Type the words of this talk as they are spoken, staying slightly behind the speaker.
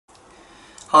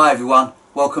Hi everyone,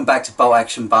 welcome back to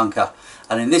BoltAction Bunker,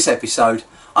 and in this episode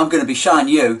I'm going to be showing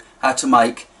you how to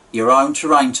make your own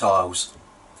terrain tiles.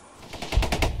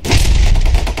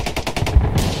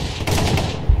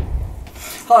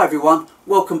 Hi everyone,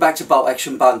 welcome back to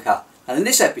BoltAction Bunker, and in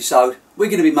this episode we're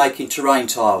going to be making terrain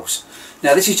tiles.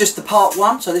 Now this is just the part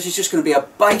one, so this is just going to be a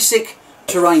basic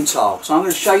terrain tile. So I'm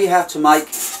going to show you how to make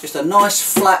just a nice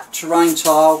flat terrain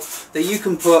tile that you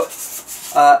can put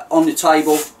on the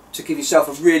table to give yourself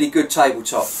a really good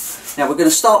tabletop. Now we're going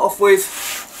to start off with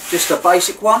just a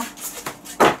basic one,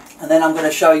 and then I'm going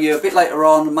to show you a bit later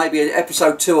on, maybe in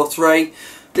episode 2 or 3.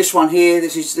 This one here,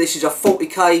 this is a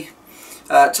 40k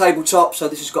tabletop, so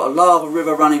this has got a lava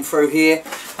river running through here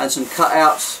and some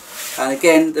cutouts, and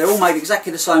again they're all made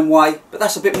exactly the same way, but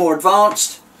that's a bit more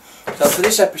advanced. So for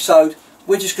this episode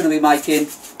we're just going to be making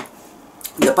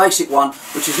the basic one,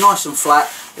 which is nice and flat.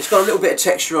 It's got a little bit of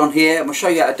texture on here, and we'll show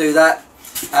you how to do that.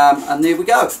 And there we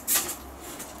go.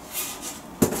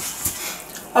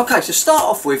 Okay, so start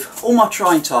off with, all my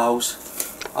terrain tiles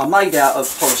are made out of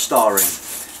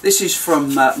polystyrene. This is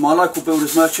from my local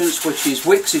builders merchants, which is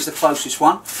Wicks is the closest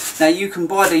one. Now you can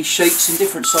buy these sheets in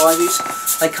different sizes.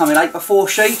 They come in 8x4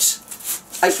 sheets,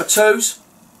 8x2s.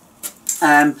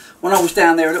 When I was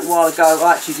down there a little while ago,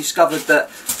 I actually discovered that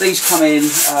these come in,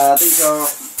 these are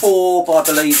 4 by I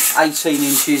believe 18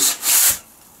 inches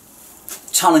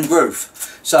tongue and groove.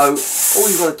 So all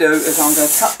you've got to do is I'm going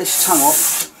to cut this tongue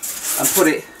off and put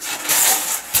it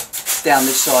down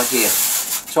this side here.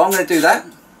 So I'm going to do that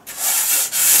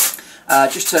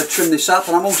just to trim this up,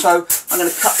 and I'm going to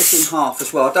cut this in half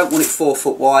as well. I don't want it 4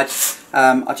 foot wide,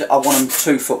 I want them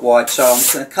 2 foot wide, so I'm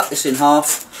just going to cut this in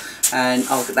half and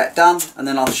I'll get that done, and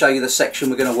then I'll show you the section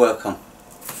we're going to work on.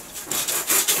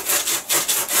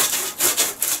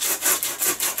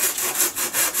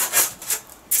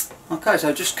 Okay,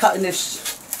 so just cutting this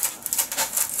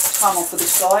tongue off of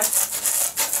this side,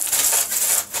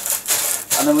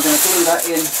 and then we're going to glue that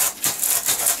in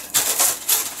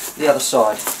the other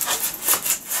side,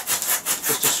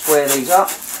 just to square these up.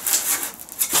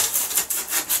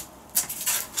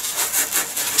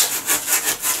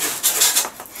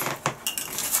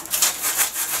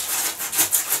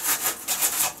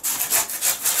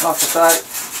 Like I say,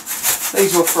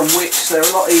 these were from Wicks. They're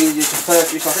a lot easier to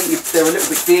purchase. I think they're a little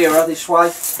bit dearer this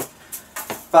way,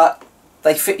 but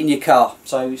they fit in your car,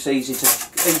 so it's easy to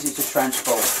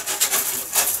transport.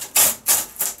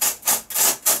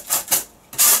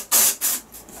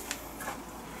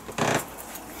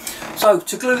 So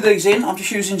to glue these in, I'm just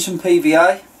using some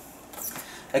PVA.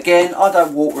 Again, I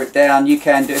don't water it down. You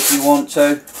can do it if you want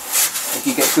to. If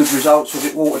you get good results with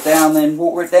it watered down, then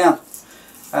water it down.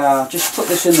 Just put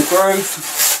this in the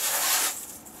groove.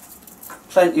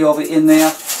 Plenty of it in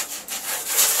there.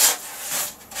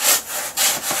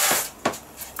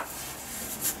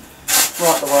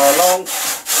 Right the way along.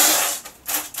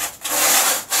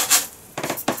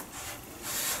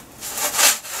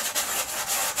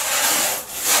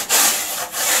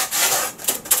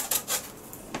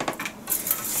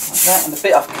 Like that, and the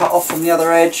bit I've cut off from the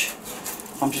other edge,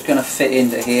 I'm just going to fit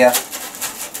into here,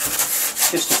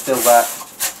 just to fill that.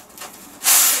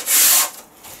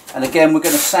 And again, we're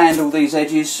going to sand all these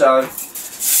edges, so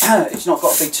it's not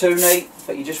got to be too neat,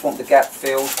 but you just want the gap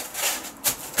filled.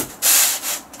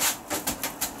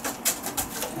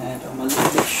 And I'm a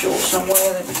little bit short somewhere,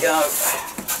 there we go.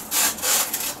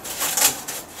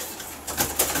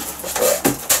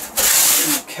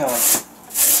 Okay.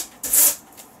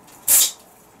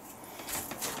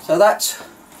 So that's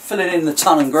filling in the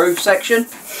tongue and groove section.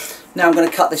 Now I'm going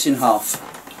to cut this in half.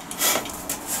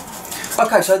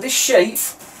 Okay, so this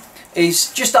sheet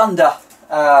is just under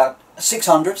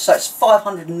 600, so it's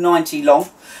 590 long,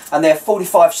 and they're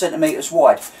 45 centimetres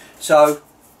wide. So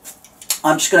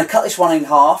I'm just going to cut this one in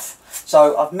half.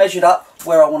 So I've measured up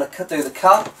where I want to do the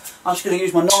cut. I'm just going to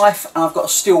use my knife, and I've got a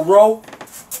steel rule.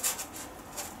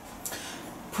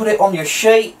 Put it on your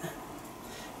sheet,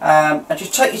 and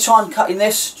just take your time cutting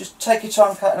this. Just take your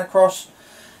time cutting across.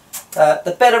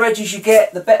 The better edges you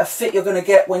get, the better fit you're going to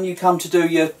get when you come to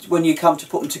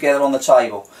put them together on the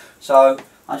table. So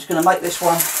I'm just going to make this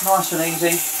one nice and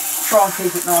easy. Try and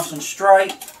keep it nice and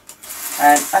straight.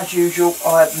 And as usual,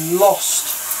 I have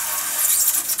lost.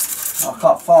 I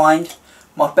can't find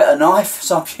my better knife,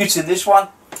 so I'm using this one.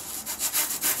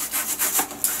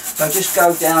 So just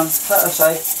go down, like I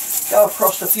say, go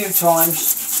across a few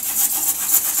times,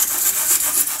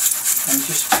 and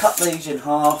just cut these in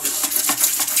half.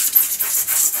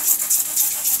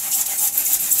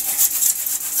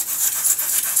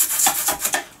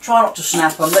 Try not to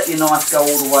snap them, let your knife go all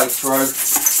the way through.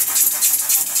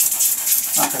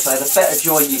 Like I say, the better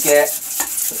joint you get,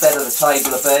 the better the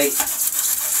table will be.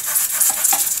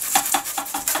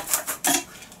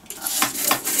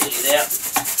 Nearly there.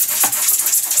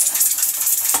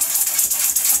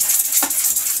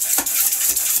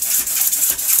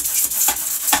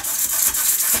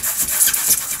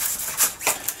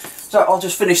 So I'll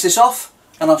just finish this off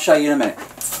and I'll show you in a minute.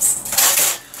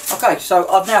 Okay, so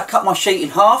I've now cut my sheet in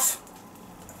half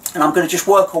and I'm going to just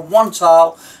work on one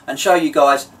tile and show you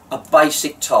guys a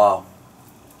basic tile.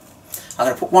 I'm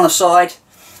going to put one aside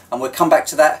and we'll come back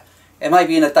to that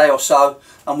maybe in a day or so,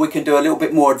 and we can do a little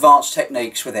bit more advanced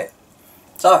techniques with it.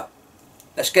 So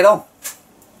let's get on.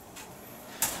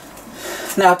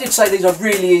 Now I did say these are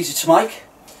really easy to make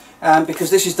because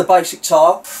this is the basic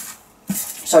tile.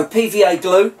 So PVA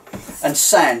glue and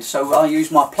sand. So I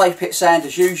use my play pit sand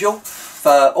as usual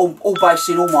for all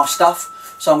basing all my stuff.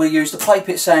 So I'm going to use the play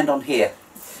pit sand on here.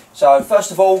 So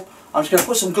first of all, I'm just going to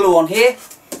put some glue on here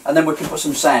and then we can put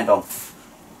some sand on.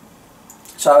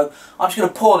 So I'm just going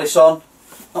to pour this on,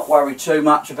 not worry too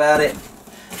much about it.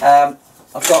 I've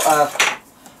got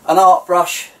an art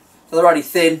brush, so they're only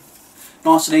thin,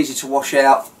 nice and easy to wash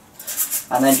out.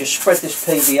 And then just spread this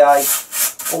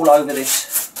PVA all over this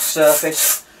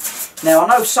surface. Now I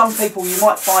know some people you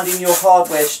might find in your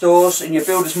hardware stores, in your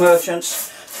builders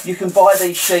merchants, you can buy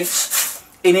these sheets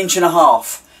in 1.5 inches.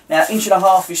 Now 1.5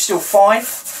 inches is still fine.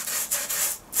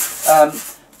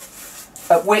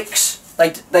 At Wicks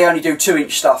they only do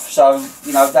 2-inch stuff, so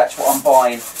you know that's what I'm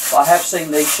buying. But I have seen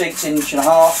these sheets in 1.5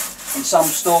 inches in some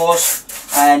stores,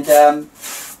 and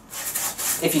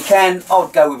if you can, I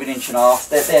would go with 1.5 inches.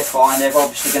 They're fine. They're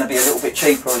obviously going to be a little bit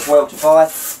cheaper as well to buy.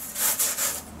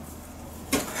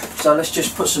 So let's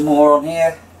just put some more on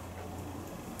here.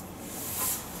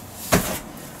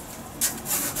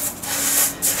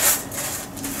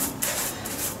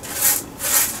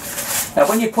 Now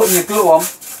when you're putting your glue on,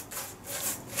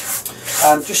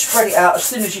 just spread it out as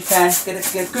thin as you can,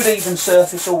 get a good even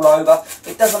surface all over.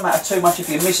 It doesn't matter too much if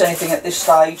you miss anything at this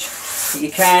stage, but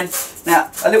you can.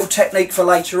 Now a little technique for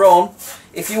later on,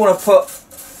 if you want to put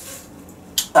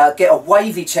get a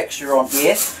wavy texture on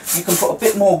here, you can put a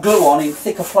bit more glue on in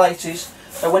thicker places.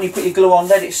 So when you put your glue on,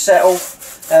 let it settle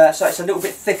so it's a little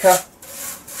bit thicker,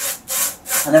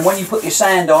 and then when you put your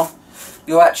sand on,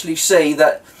 you'll actually see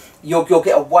that you'll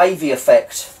get a wavy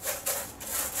effect.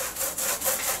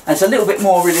 And it's a little bit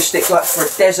more realistic, like for a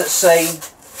desert scene,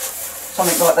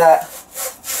 something like that.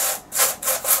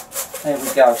 There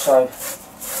we go. So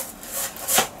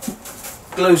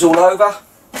glue's all over.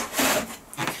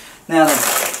 Now then,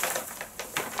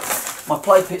 my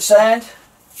play pit sand,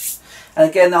 and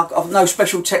again I've no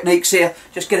special techniques here,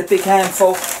 just get a big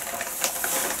handful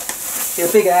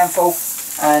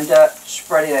and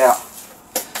spread it out.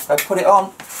 So put it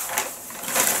on,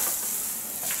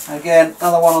 and again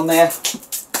another one on there.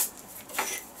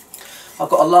 I've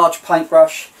got a large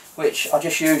paintbrush which I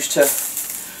just use to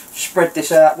spread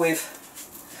this out with,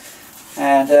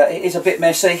 and it is a bit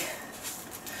messy,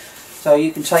 so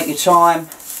you can take your time.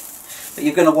 But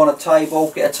you're going to want a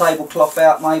table, get a tablecloth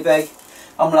out maybe.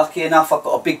 I'm lucky enough I've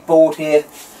got a big board here.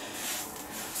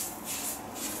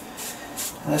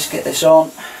 Let's get this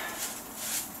on.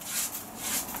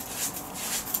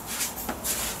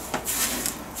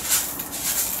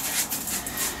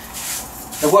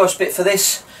 The worst bit for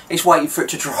this is waiting for it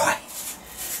to dry.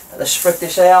 Let's spread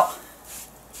this out.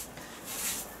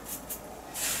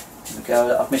 There we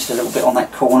go, I've missed a little bit on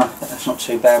that corner, but that's not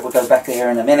too bad. We'll go back there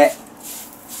in a minute.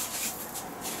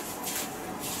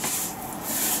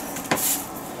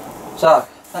 So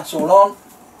that's all on.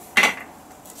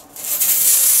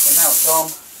 So now it's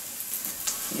on,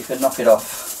 you can knock it off.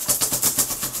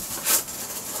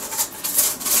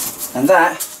 And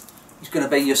that is going to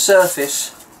be your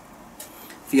surface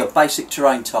for your basic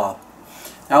terrain tile.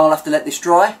 Now I'll have to let this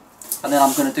dry, and then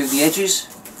I'm going to do the edges,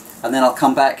 and then I'll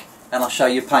come back and I'll show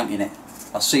you painting it.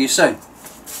 I'll see you soon.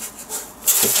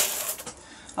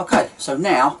 Okay, so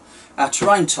now our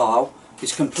terrain tile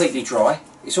is completely dry.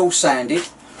 It's all sanded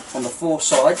on the 4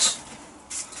 sides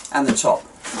and the top,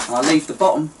 and I leave the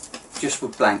bottom just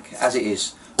with blank as it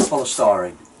is,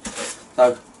 polystyrene.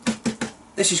 So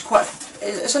this is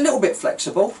it's a little bit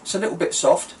flexible, it's a little bit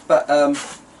soft, but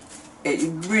it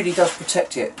really does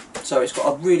protect it. So it's got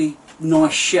a really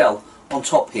nice shell on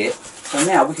top here. So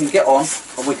now we can get on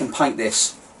and we can paint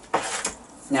this.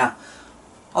 Now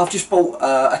I've just bought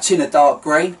a tin of dark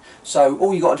green, so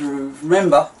all you got to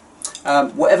remember,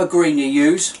 whatever green you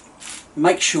use,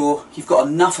 make sure you've got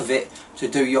enough of it to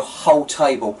do your whole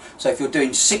table. So if you're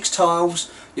doing 6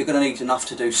 tiles, you're going to need enough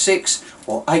to do 6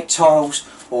 or 8 tiles,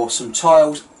 or some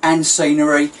tiles and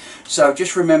scenery. So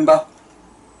just remember,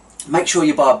 make sure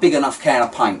you buy a big enough can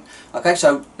of paint. Okay,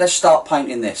 so let's start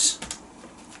painting this.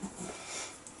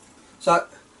 So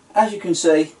as you can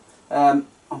see, I'm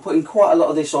putting quite a lot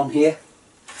of this on here.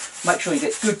 Make sure you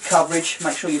get good coverage,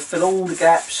 make sure you fill all the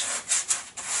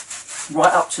gaps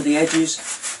right up to the edges.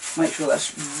 Make sure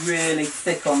that's really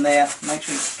thick on there, make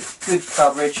sure you get good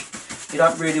coverage. You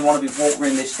don't really want to be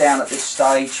watering this down at this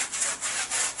stage.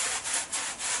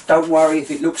 Don't worry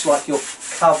if it looks like you're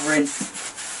covering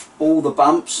all the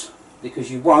bumps,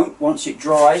 because you won't. Once it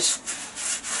dries,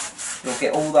 you'll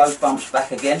get all those bumps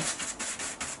back again.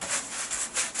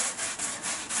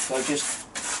 So just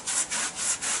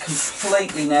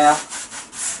completely now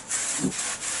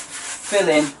fill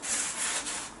in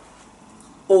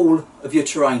all of your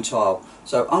terrain tile.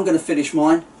 So I'm going to finish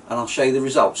mine and I'll show you the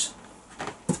results.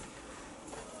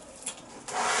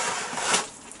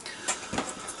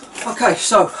 Okay,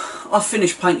 so I've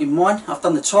finished painting mine. I've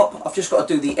done the top, I've just got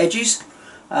to do the edges.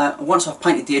 Once I've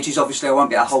painted the edges, obviously I won't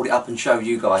be able to hold it up and show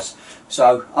you guys.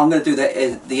 So I'm going to do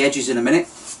the edges in a minute.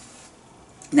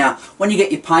 Now, when you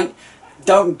get your paint,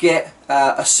 don't get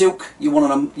a silk. You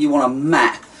want a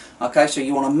matte. Okay, so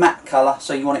you want a matte colour.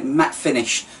 So you want it matte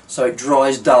finish, so it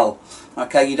dries dull.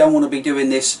 Okay, you don't want to be doing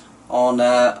this on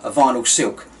a vinyl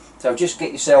silk. So just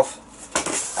get yourself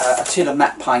a tin of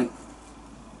matte paint,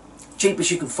 cheap as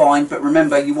you can find. But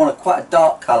remember, you want quite a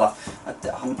dark colour.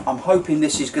 I'm hoping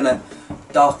this is going to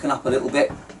darken up a little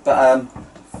bit, but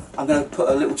I'm going to put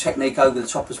a little technique over the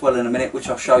top as well in a minute, which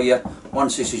I'll show you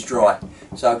once this is dry.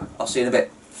 So I'll see you in a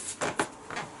bit.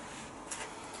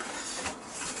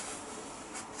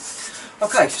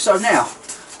 Okay, so now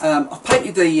I've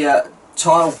painted the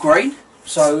tile green,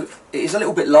 so it is a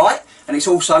little bit light, and it's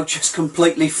also just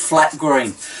completely flat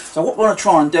green. So what we want to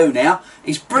try and do now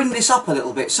is bring this up a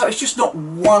little bit, so it's just not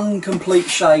one complete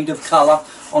shade of colour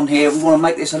on here. We want to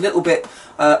make this a little bit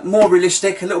more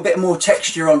realistic, a little bit more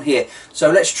texture on here.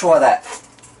 So let's try that.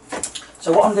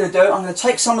 So what I'm going to do, I'm going to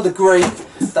take some of the green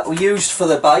that we used for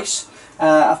the base.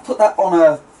 I've put that on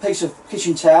a piece of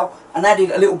kitchen towel and added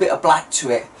a little bit of black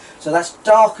to it. So that's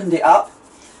darkened it up,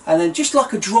 and then just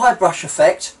like a dry brush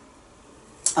effect,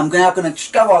 I'm now going to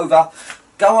just go over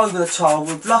the tile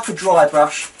with like a dry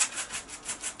brush,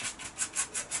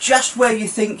 just where you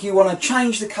think you want to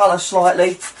change the colour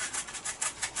slightly.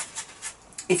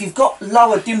 If you've got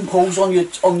lower dimples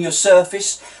on your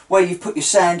surface where you've put your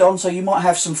sand on, so you might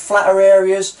have some flatter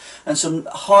areas and some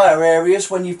higher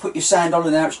areas when you put your sand on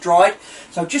and now it's dried.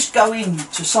 So just go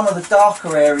into some of the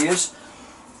darker areas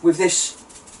with this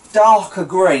darker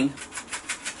green,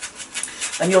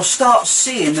 and you'll start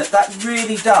seeing that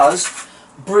really does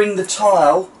bring the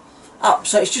tile up.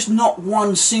 So it's just not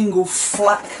one single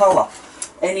flat colour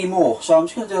anymore. So I'm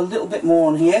just going to do a little bit more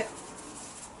on here.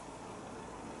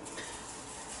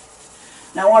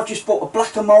 Now I've just bought a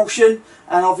black emulsion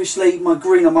and obviously my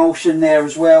green emulsion there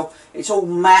as well. It's all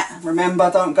matte, remember,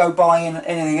 don't go buying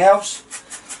anything else.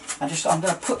 I'm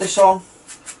going to put this on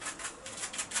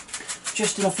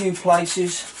just in a few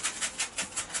places,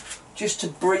 just to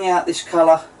bring out this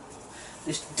colour,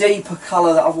 this deeper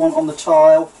colour that I want on the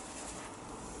tile.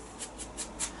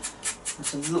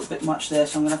 There's a little bit much there,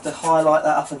 so I'm going to have to highlight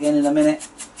that up again in a minute.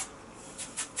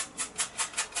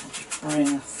 I'll just bring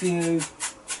a few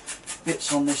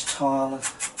bits on this tile. Let's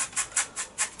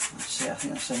see, I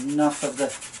think that's enough of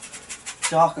the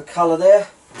darker colour there.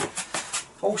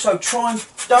 Also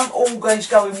don't always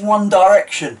go in one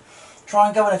direction. Try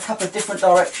and go in a couple of different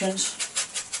directions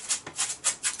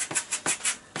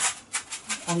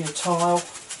on your tile.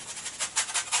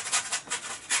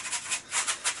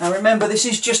 Now remember, this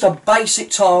is just a basic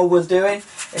tile we're doing.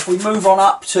 If we move on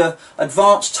up to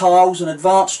advanced tiles and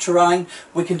advanced terrain,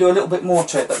 we can do a little bit more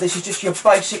to it, but this is just your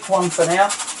basic one for now.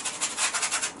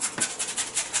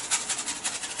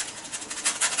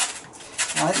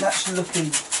 I think that's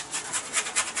looking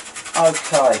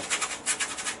okay.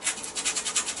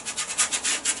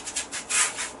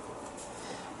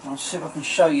 I'll see if I can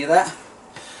show you that.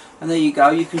 And there you go,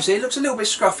 you can see it looks a little bit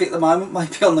scruffy at the moment,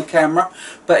 maybe on the camera,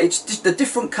 but it's just a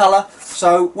different colour.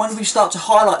 So when we start to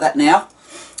highlight that now,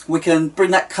 we can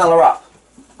bring that colour up.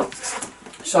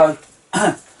 So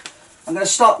I'm going to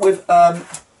start with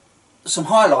some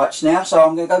highlights now. So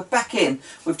I'm going to go back in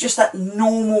with just that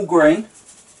normal green,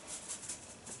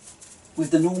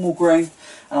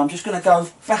 and I'm just going to go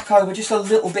back over just a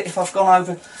little bit. If I've gone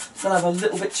over, I'm going to have a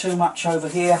little bit too much over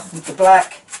here with the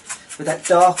black, with that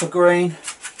darker green.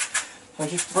 So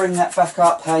just bring that back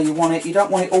up how you want it. You don't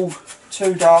want it all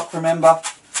too dark, remember.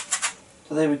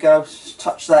 So there we go, just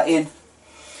touch that in.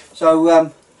 So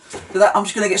for that, I'm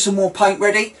just going to get some more paint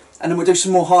ready, and then we'll do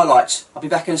some more highlights. I'll be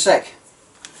back in a sec.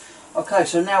 Okay,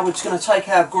 so now we're just going to take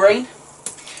our green,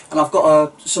 and I've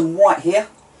got some white here,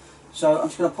 so I'm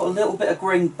just going to put a little bit of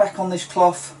green back on this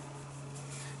cloth,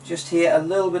 just here, a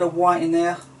little bit of white in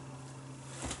there,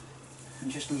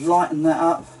 and just lighten that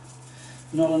up.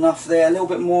 Not enough there, a little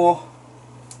bit more.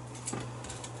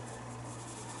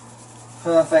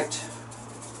 Perfect.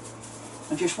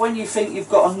 And just when you think you've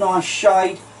got a nice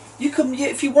shade, you can,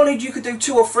 if you wanted, you could do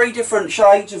 2 or 3 different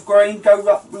shades of green, go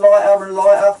up lighter and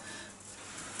lighter.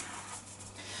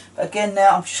 But again,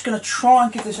 now I'm just going to try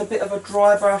and give this a bit of a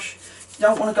dry brush. You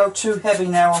don't want to go too heavy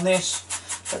now on this,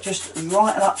 but just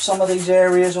lighten up some of these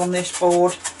areas on this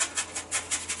board.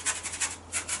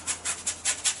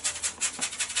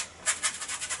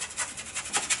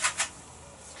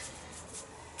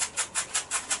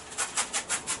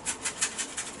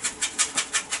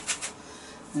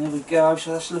 There we go,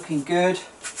 so that's looking good.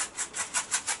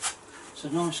 It's a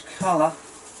nice colour.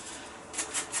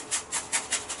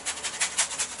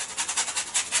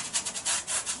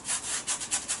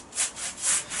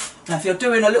 Now if you're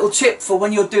doing a little tip for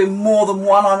when you're doing more than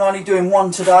one, I'm only doing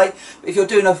one today, but if you're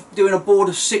doing a board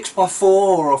of 6x4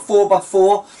 or a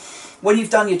 4x4, when you've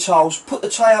done your tiles, put the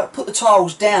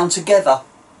tiles down together,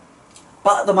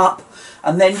 butt them up,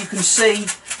 and then you can see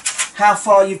how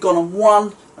far you've gone on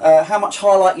one, how much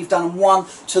highlight you've done on one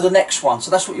to the next one. So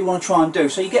that's what you want to try and do.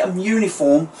 So you get them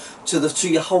uniform to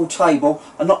your whole table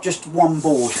and not just one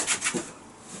board.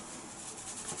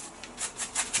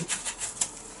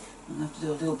 I'll have to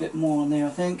do a little bit more on there, I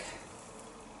think.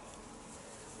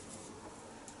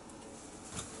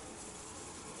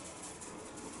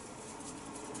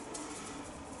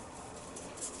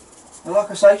 Now, like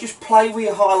I say, just play with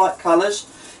your highlight colours.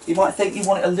 You might think you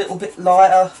want it a little bit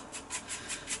lighter.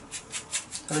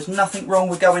 So there's nothing wrong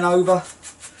with going over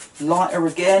lighter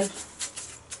again.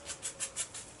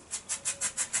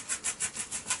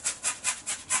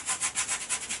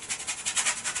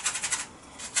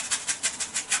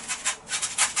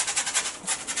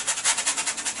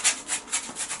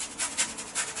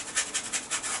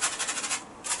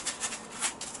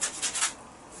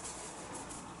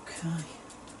 Okay,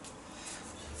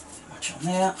 much on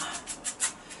there.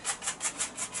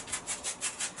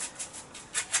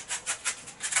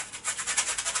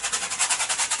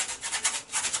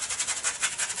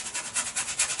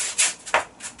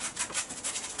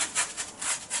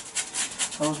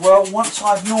 As well, once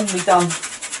I've normally done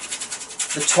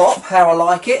the top, how I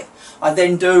like it, I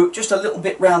then do just a little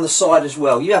bit round the side as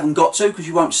well. You haven't got to because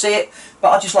you won't see it, but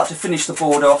I just like to finish the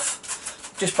board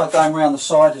off just by going round the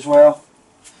side as well.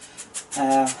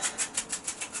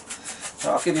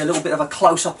 So I'll give you a little bit of a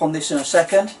close-up on this in a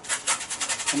second,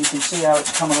 and you can see how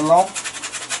it's coming along.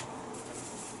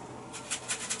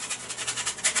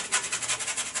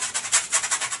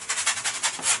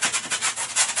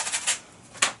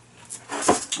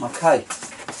 Okay,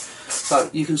 so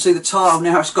you can see the tile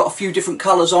now, it's got a few different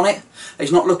colours on it.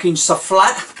 It's not looking so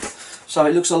flat, so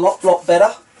it looks a lot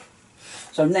better.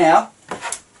 So now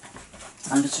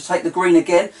I'm going to take the green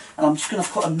again, and I'm just going to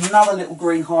put another little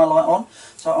green highlight on.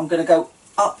 So I'm going to go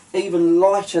up even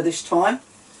lighter this time.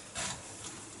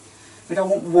 We don't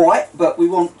want white, but we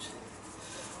want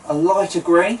a lighter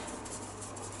green.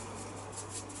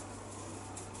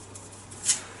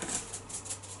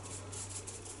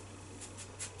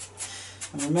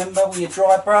 And remember, with your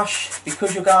dry brush,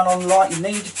 because you're going on light, you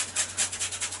need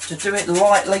to do it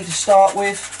lightly to start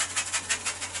with.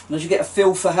 And as you get a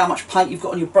feel for how much paint you've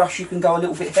got on your brush, you can go a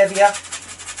little bit heavier.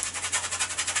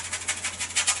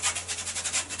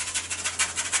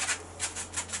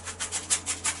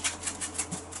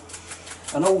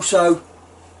 And also,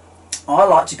 I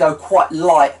like to go quite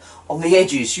light on the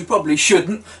edges. You probably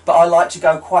shouldn't, but I like to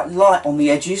go quite light on the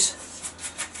edges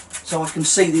so I can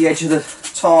see the edge of the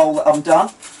tile that I'm done.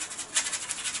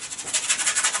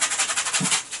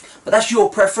 But that's your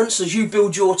preference as you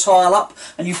build your tile up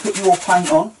and you put your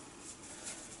paint on.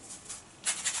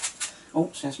 Oh,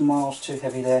 so that's miles too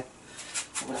heavy there.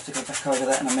 We'll have to go back over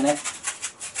that in a minute.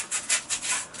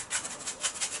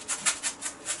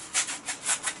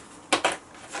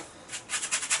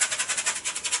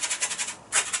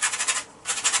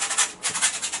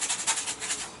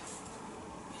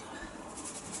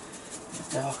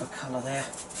 Darker colour there.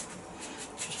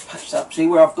 Just patch that up. See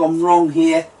where I've gone wrong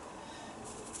here?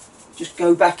 Just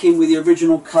go back in with the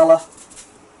original colour.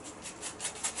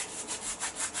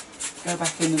 Go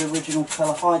back in with the original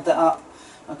colour. Hide that up.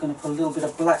 I'm going to put a little bit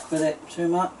of black with it. Too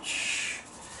much.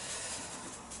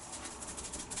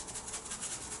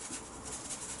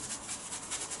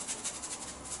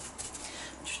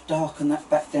 Just darken that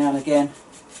back down again.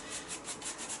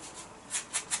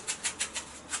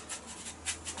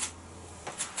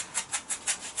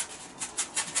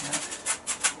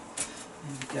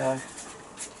 go.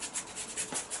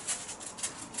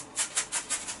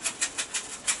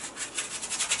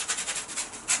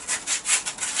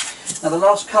 Now the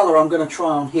last colour I'm going to try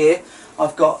on here,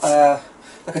 I've got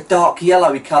like a dark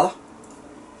yellowy colour.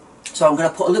 So I'm going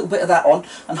to put a little bit of that on,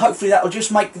 and hopefully that will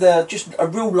just make just a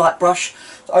real light brush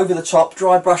over the top,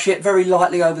 dry brush it very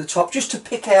lightly over the top, just to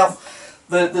pick out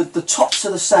the tops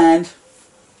of the sand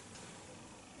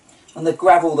and the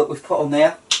gravel that we've put on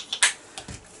there.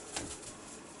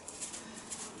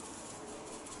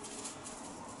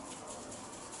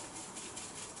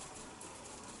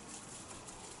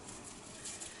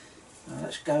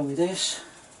 Let's go with this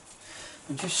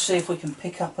and just see if we can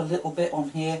pick up a little bit on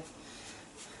here.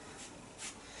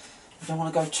 I don't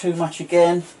want to go too much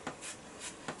again.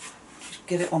 Just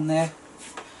get it on there,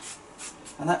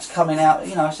 and that's coming out.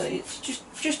 You know, so it's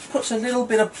just puts a little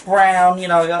bit of brown. You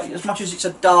know, as much as it's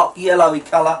a dark yellowy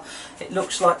colour, it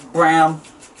looks like brown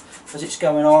as it's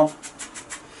going on.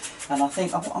 And I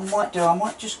think what I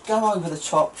might just go over the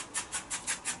top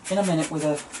in a minute with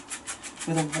a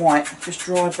white. Just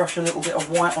dry brush a little bit of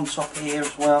white on top of here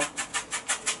as well.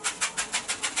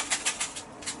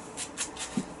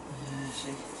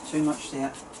 Too much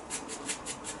there.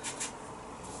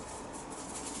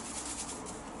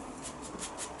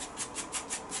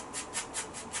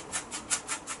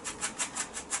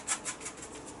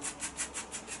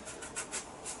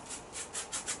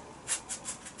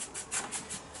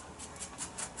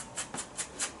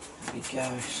 There we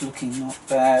go, it's looking not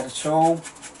bad at all.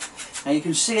 Now you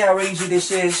can see how easy this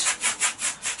is.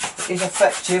 It is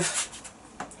effective.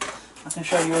 I can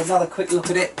show you another quick look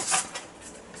at it.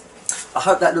 I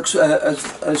hope that looks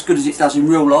as good as it does in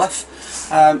real life.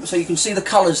 So you can see the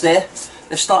colours there,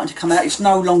 they're starting to come out. It's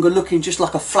no longer looking just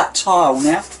like a flat tile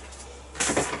now.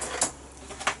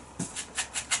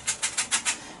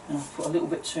 And I've put a little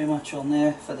bit too much on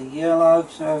there for the yellow,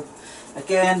 so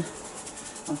again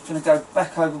I'm going to go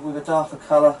back over with a darker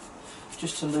colour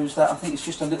just to lose that. I think it's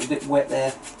just a little bit wet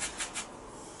there,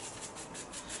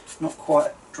 not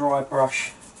quite dry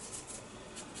brush.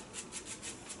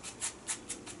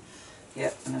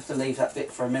 Yep, I'm going to have to leave that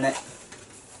bit for a minute.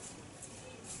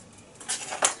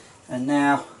 And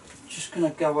now, just going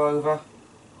to go over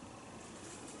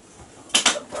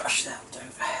the brush, that'll do.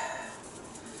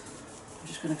 I'm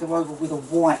just going to go over with a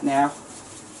white now.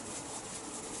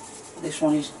 This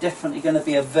one is definitely going to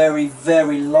be a very,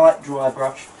 very light dry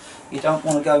brush. You don't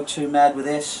want to go too mad with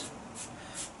this.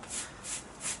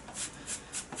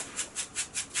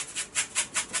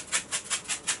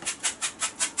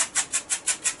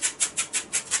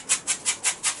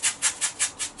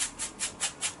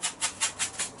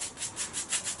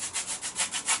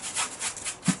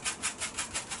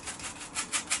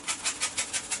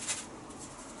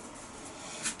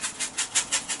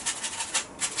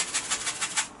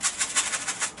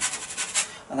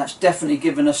 And that's definitely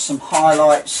given us some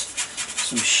highlights,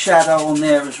 some shadow on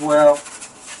there as well.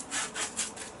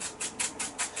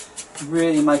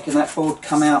 Really making that board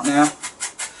come out now.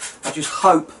 I just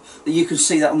hope that you can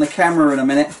see that on the camera in a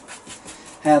minute,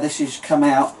 how this has come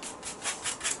out.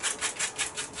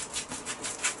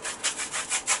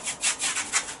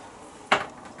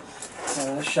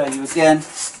 So let's show you again.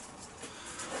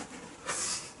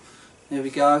 There we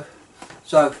go.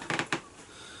 So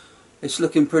it's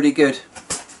looking pretty good.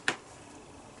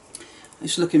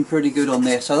 It's looking pretty good on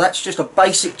there. So that's just a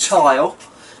basic tile,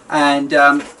 and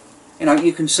you know,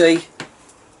 you can see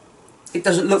it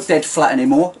doesn't look dead flat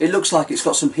anymore. It looks like it's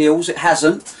got some hills. It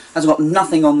hasn't got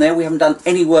nothing on there. We haven't done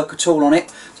any work at all on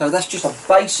it. So that's just a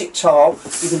basic tile.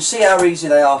 You can see how easy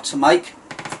they are to make.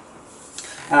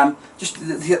 Just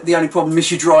the only problem is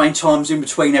your drying times in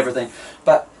between everything.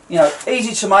 But you know,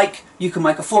 easy to make. You can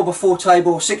make a 4x4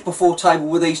 table, 6x4 table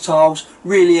with these tiles,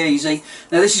 really easy.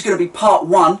 Now this is going to be part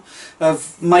 1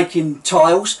 of making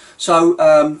tiles, so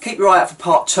keep your eye out for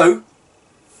part 2.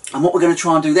 And what we're going to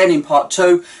try and do then in part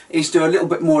 2 is do a little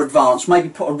bit more advanced, maybe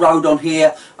put a road on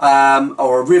here,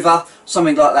 or a river,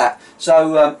 something like that.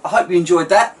 So I hope you enjoyed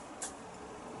that,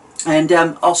 and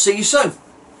I'll see you soon.